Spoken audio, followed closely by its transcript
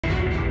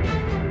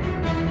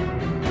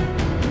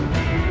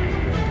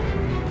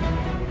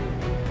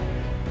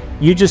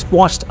You just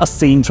watched a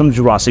scene from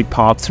Jurassic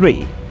Park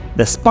 3.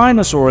 The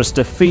Spinosaurus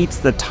defeats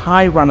the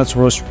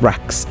Tyrannosaurus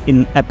Rex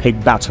in epic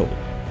battle.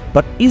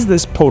 But is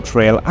this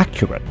portrayal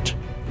accurate?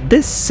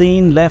 This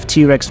scene left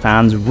T-Rex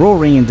fans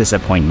roaring in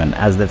disappointment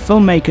as the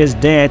filmmakers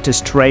dared to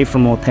stray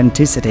from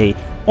authenticity,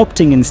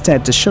 opting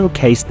instead to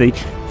showcase the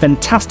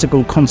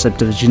fantastical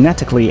concept of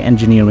genetically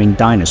engineering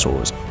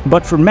dinosaurs.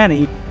 But for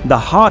many, the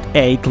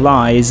heartache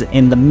lies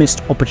in the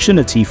missed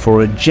opportunity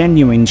for a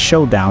genuine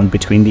showdown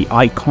between the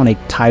iconic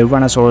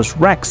Tyrannosaurus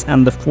Rex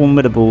and the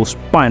formidable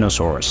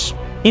Spinosaurus.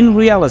 In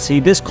reality,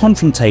 this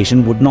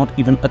confrontation would not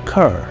even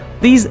occur.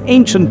 These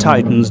ancient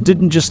titans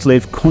didn't just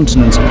live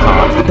continents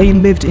apart, they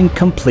lived in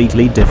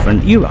completely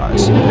different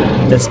eras.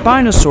 The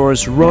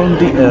Spinosaurus roamed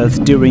the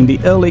Earth during the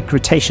early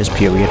Cretaceous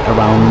period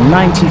around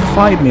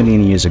 95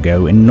 million years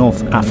ago in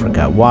North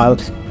Africa, while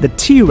the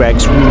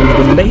T-Rex ruled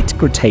the late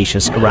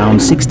Cretaceous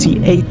around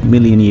 68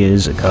 million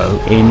years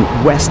ago in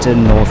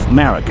western North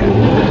America.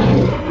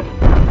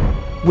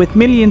 With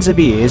millions of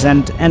years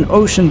and an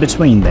ocean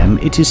between them,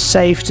 it is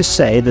safe to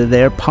say that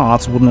their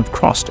paths wouldn't have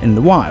crossed in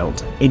the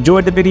wild.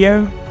 Enjoyed the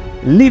video?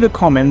 Leave a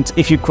comment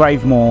if you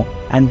crave more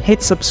and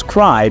hit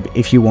subscribe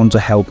if you want to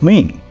help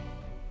me.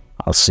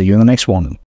 I'll see you in the next one.